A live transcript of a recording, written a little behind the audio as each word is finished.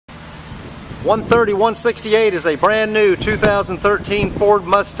130 168 is a brand new 2013 Ford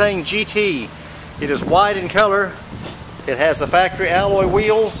Mustang GT. It is white in color. It has the factory alloy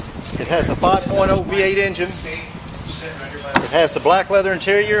wheels. It has a 5.0 V8 engine. It has the black leather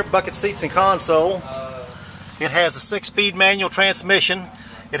interior, bucket seats and console. It has a 6-speed manual transmission.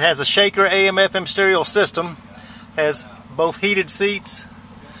 It has a shaker AM/FM stereo system. Has both heated seats.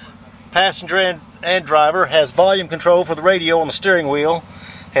 Passenger and driver. Has volume control for the radio on the steering wheel.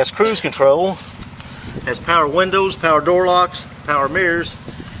 Has cruise control, has power windows, power door locks, power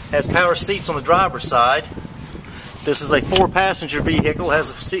mirrors, has power seats on the driver's side. This is a 4-passenger vehicle, has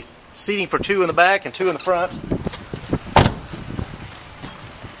seating for 2 in the back and 2 in the front.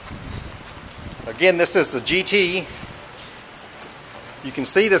 Again, this is the GT. You can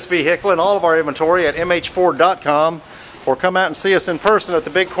see this vehicle and all of our inventory at mhford.com, or come out and see us in person at the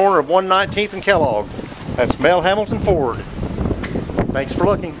big corner of 119th and Kellogg. That's Mel Hamilton Ford. Thanks for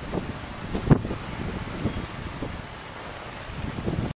looking.